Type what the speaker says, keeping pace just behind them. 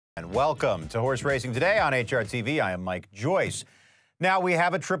And welcome to Horse Racing Today on HRTV. I am Mike Joyce. Now we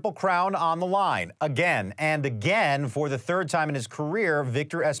have a Triple Crown on the line. Again and again, for the third time in his career,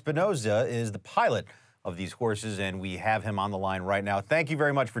 Victor Espinoza is the pilot of these horses, and we have him on the line right now. Thank you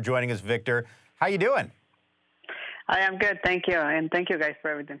very much for joining us, Victor. How you doing? I am good, thank you, and thank you guys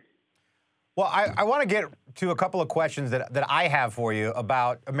for everything. Well, I want to get to a couple of questions that I have for you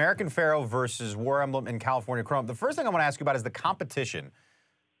about American Pharoah versus War Emblem and California Chrome. The first thing I want to ask you about is the competition.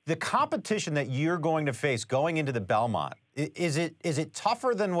 The competition that you're going to face going into the Belmont, is it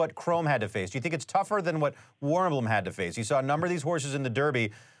tougher than what Chrome had to face? Do you think it's tougher than what War Emblem had to face? You saw a number of these horses in the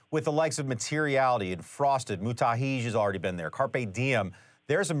Derby with the likes of Materiality and Frosted. Mutahij has already been there. Carpe Diem.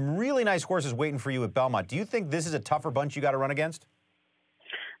 There are some really nice horses waiting for you at Belmont. Do you think this is a tougher bunch you got to run against?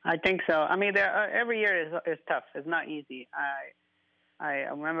 I think so. I mean, every year is tough. It's not easy. I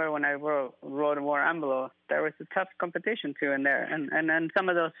remember when I rode War Emblem, there was a tough competition too in there, and then some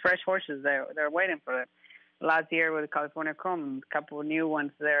of those fresh horses they're waiting for it. Last year with California Chrome, a couple of new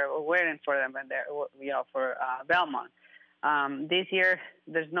ones there were waiting for them, and for Belmont. This year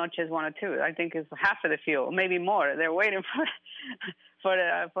there's not just one or two. I think it's half of the field, maybe more. They're waiting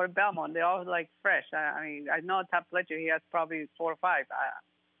for Belmont. They're all like fresh. I mean, I know Top Fletcher, he has probably 4 or 5.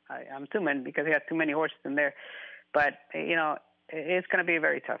 I'm assuming because he has too many horses in there, but it's going to be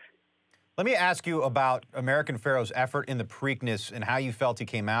very tough. Let me ask you about American Pharoah's effort in the Preakness and how you felt he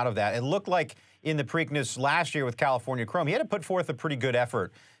came out of that. It looked like in the Preakness last year with California Chrome, he had to put forth a pretty good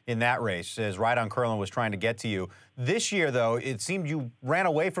effort in that race as Ride on Curlin was trying to get to you. This year, though, it seemed you ran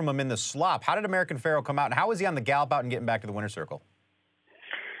away from him in the slop. How did American Pharoah come out, and how was he on the gallop out and getting back to the winner's circle?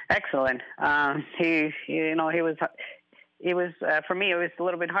 Excellent. He was for me, it was a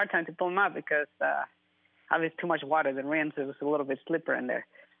little bit hard time to pull him out because I was too much water. The reins, it was a little bit slippery in there.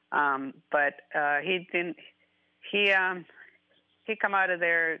 But he come out of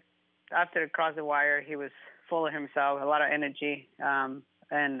there after it crossed the wire. He was full of himself, a lot of energy, and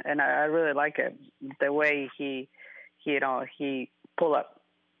I really like it, the way he pull up.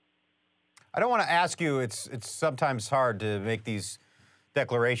 I don't want to ask you. It's sometimes hard to make these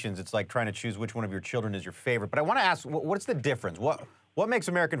declarations. It's like trying to choose which one of your children is your favorite. But I want to ask, what's the difference? What makes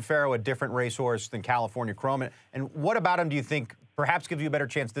American Pharoah a different racehorse than California Chrome? And what about him do you think perhaps gives you a better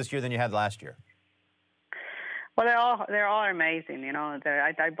chance this year than you had last year? Well, they're all amazing.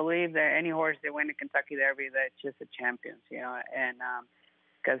 I believe that any horse that win the Kentucky Derby, that's just a champion. And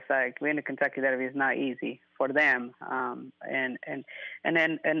because winning the Kentucky Derby is not easy for them. And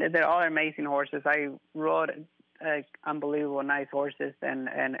they're all amazing horses. I rode unbelievable nice horses, and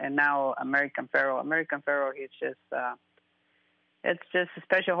now American Pharoah. American Pharoah, he's just it's just a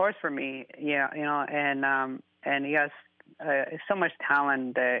special horse for me, and he has so much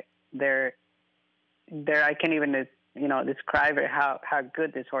talent that I can't even describe it how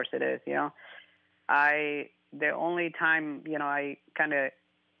good this horse it is. The only time I kind of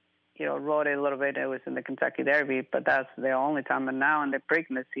rode it a little bit, it was in the Kentucky Derby, but that's the only time. And now in the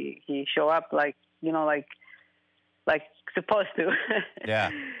Preakness, he show up like supposed to. Yeah.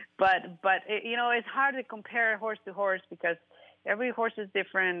 But it's hard to compare horse to horse because every horse is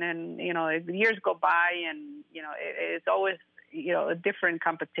different, and years go by, and it's always a different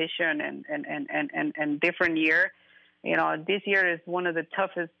competition and different year. This year is one of the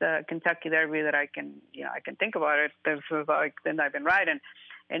toughest Kentucky Derby that I can think about it since I've been riding.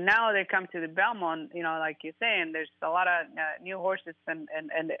 And now they come to the Belmont, like you're saying, there's a lot of new horses and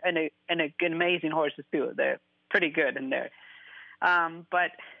amazing horses too. They're pretty good in there.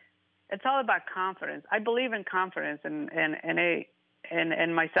 But it's all about confidence. I believe in confidence in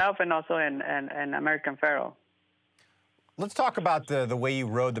myself and also in American Pharoah. Let's talk about the way you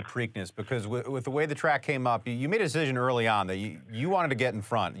rode the Preakness, because with the way the track came up, you made a decision early on that you wanted to get in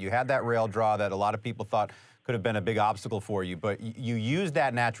front. You had that rail draw that a lot of people thought could have been a big obstacle for you, but you used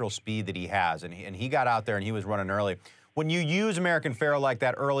that natural speed that he has, and he got out there and he was running early. When you use American Pharoah like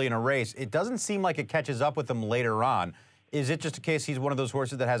that early in a race, it doesn't seem like it catches up with him later on. Is it just a case he's one of those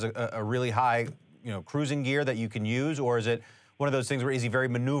horses that has a really high, cruising gear that you can use, or is it one of those things where is he very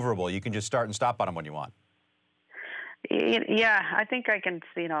maneuverable? You can just start and stop on him when you want. Yeah, I think I can.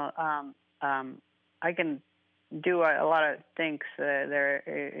 I can do a lot of things there.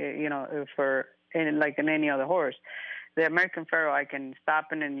 Like in any other horse. The American Pharoah, I can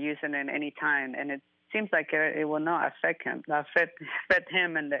stop it and use it at any time, and it seems like it will not affect him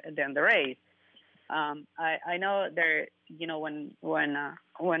in the race. I know there,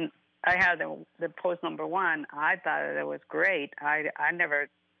 when I had the post number 1, I thought it was great. I never,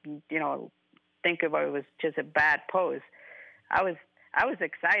 think about it was just a bad pose. I I was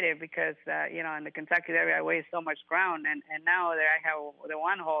excited because, you know, in the Kentucky Derby, I weighed so much ground. And now that I have the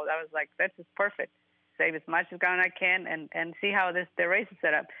one hole, I was like, this is perfect. Save as much ground I can and see how the race is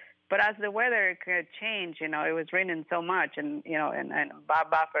set up. But as the weather could change, you know, it was raining so much. And, you know, and Bob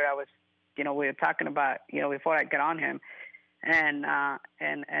Buffer, we were talking about, you know, before I get on him. And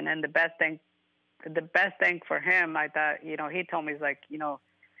then the best thing for him, I thought, you know, he told me, he's like, you know,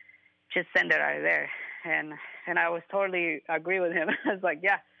 just send it out of there. And I was totally agree with him. I was like,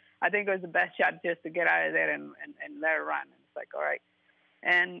 yeah, I think it was the best shot just to get out of there and let her run. And it's like, all right.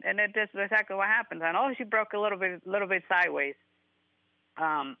 And it just exactly what happens. I know she broke a little bit sideways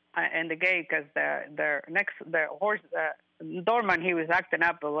in the gate because the horse, Dorman, he was acting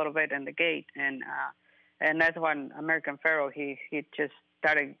up a little bit in the gate. And that's when American Pharoah, he just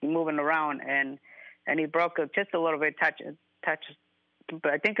started moving around and he broke it just a little bit, touch,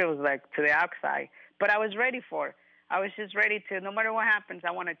 but I think it was like to the outside. But I was ready for it. I was just ready to, no matter what happens,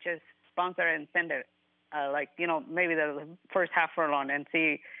 I want to just sponsor it and send it, like, you know, maybe the first half furlong and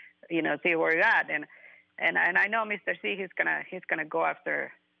see where it's at. And I know Mr. C, he's gonna go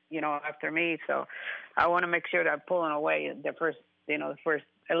after me. So I want to make sure that I'm pulling away the first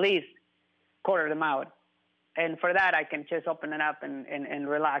at least quarter of the mile. And for that, I can just open it up and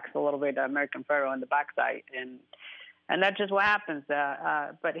relax a little bit, American Pharoah on the backside. And that's just what happens.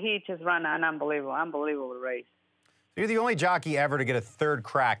 But he just ran an unbelievable race. You're the only jockey ever to get a third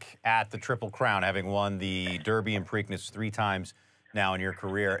crack at the Triple Crown, having won the Derby and Preakness 3 times now in your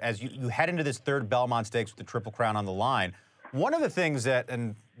career. As you head into this third Belmont Stakes with the Triple Crown on the line, one of the things that,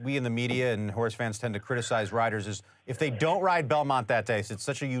 and we in the media and horse fans tend to criticize riders, is if they don't ride Belmont that day, so it's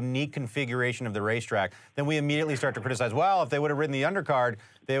such a unique configuration of the racetrack, then we immediately start to criticize, well, if they would have ridden the undercard,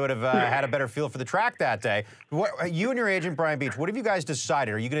 they would have had a better feel for the track that day. You and your agent, Brian Beach, what have you guys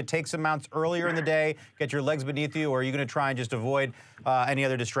decided? Are you going to take some mounts earlier in the day, get your legs beneath you, or are you going to try and just avoid any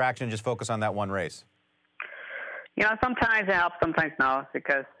other distraction and just focus on that one race? You know, sometimes it helps, sometimes no,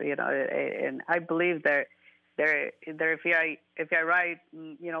 because, you know, and I believe that if I ride,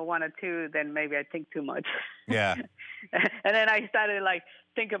 you know, 1 or 2, then maybe I think too much. Yeah. And then I started like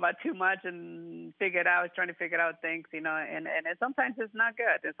thinking about too much and trying to figure out things, you know, and sometimes it's not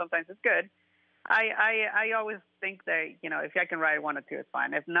good and sometimes it's good. I always think that, you know, if I can ride 1 or 2, it's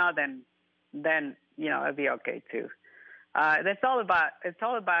fine. If not, then, you know, it'll be okay too. It's all about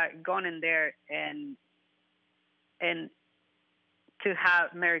going in there and to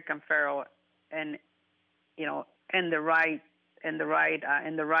have American Pharoah and, you know, in the right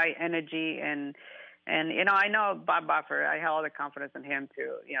energy and you know, I know Bob Buffer. I have all the confidence in him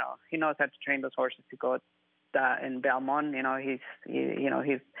too. You know, he knows how to train those horses to go in Belmont. You know, he's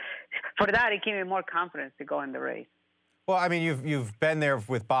for that he gave me more confidence to go in the race. Well, I mean, you've been there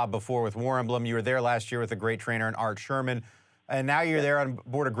with Bob before with War Emblem. You were there last year with a great trainer in Art Sherman. And now you're there on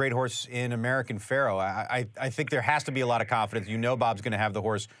board a great horse in American Pharoah. I think there has to be a lot of confidence. You know Bob's going to have the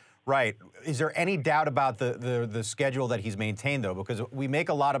horse right. Is there any doubt about the schedule that he's maintained, though? Because we make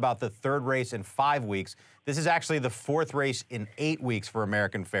a lot about the third race in 5 weeks. This is actually the 4th race in 8 weeks for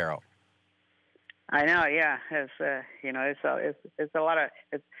American Pharoah. I know, yeah. It's you know, it's a lot of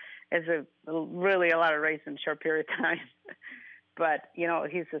really a lot of race in a short period of time. But, you know,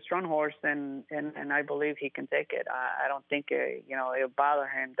 he's a strong horse, and I believe he can take it. I don't think, you know, it'll bother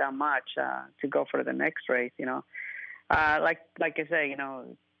him that much to go for the next race, you know. Like I say, you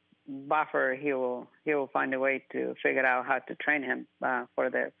know, Buffer, he will find a way to figure out how to train him for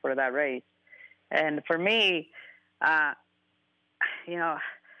that race. And for me, you know,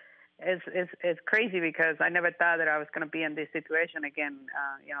 it's crazy because I never thought that I was going to be in this situation again,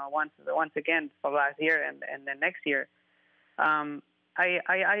 you know, once again for last year and then next year.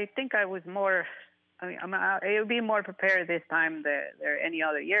 I think I was more, I would be more prepared this time than any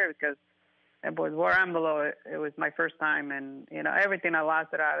other year because it was War Emblem. It was my first time, and you know everything I lost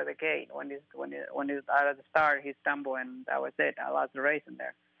it out of the gate. When he's out of the start, he stumbled, and that was it. I lost the race in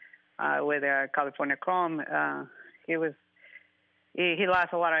there. With California Chrome, he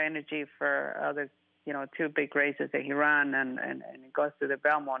lost a lot of energy for other, you know, 2 big races that he ran, and it goes to the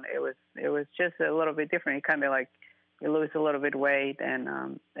Belmont. It was just a little bit different. He kind of like. You lose a little bit of weight, and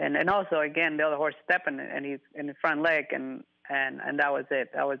also again the other horse stepping and he's in the front leg, and that was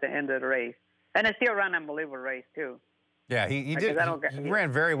it. That was the end of the race, and it still ran an unbelievable race too. Yeah, he did. He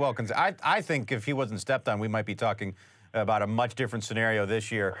ran very well. I think if he wasn't stepped on, we might be talking about a much different scenario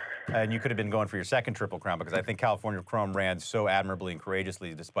this year, and you could have been going for your 2nd Triple Crown because I think California Chrome ran so admirably and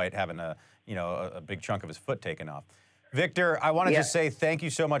courageously despite having a big chunk of his foot taken off. Victor, I want to just say thank you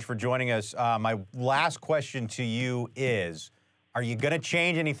so much for joining us. My last question to you is, are you going to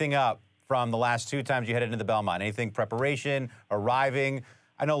change anything up from the last 2 times you headed into the Belmont? Anything preparation, arriving?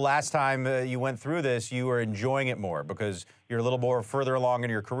 I know last time you went through this, you were enjoying it more because you're a little more further along in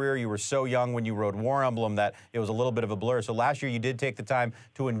your career. You were so young when you rode War Emblem that it was a little bit of a blur. So last year you did take the time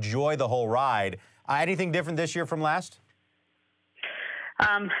to enjoy the whole ride. Anything different this year from last?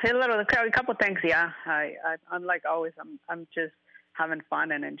 A couple things, yeah. I unlike always, I'm just having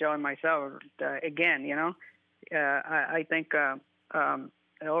fun and enjoying myself again. You know, I think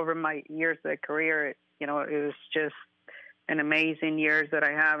over my years of career, you know, it was just an amazing years that I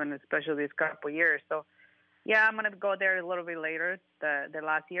have, and especially these couple years. So, yeah, I'm gonna go there a little bit later. The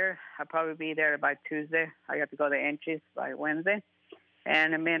last year, I'll probably be there by Tuesday. I got to go to entries by Wednesday,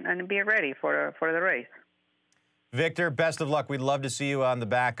 and be ready for the race. Victor, best of luck. We'd love to see you on the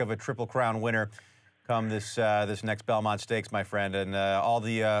back of a Triple Crown winner come this next Belmont Stakes, my friend, and all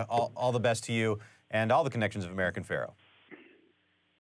the best to you and all the connections of American Pharoah.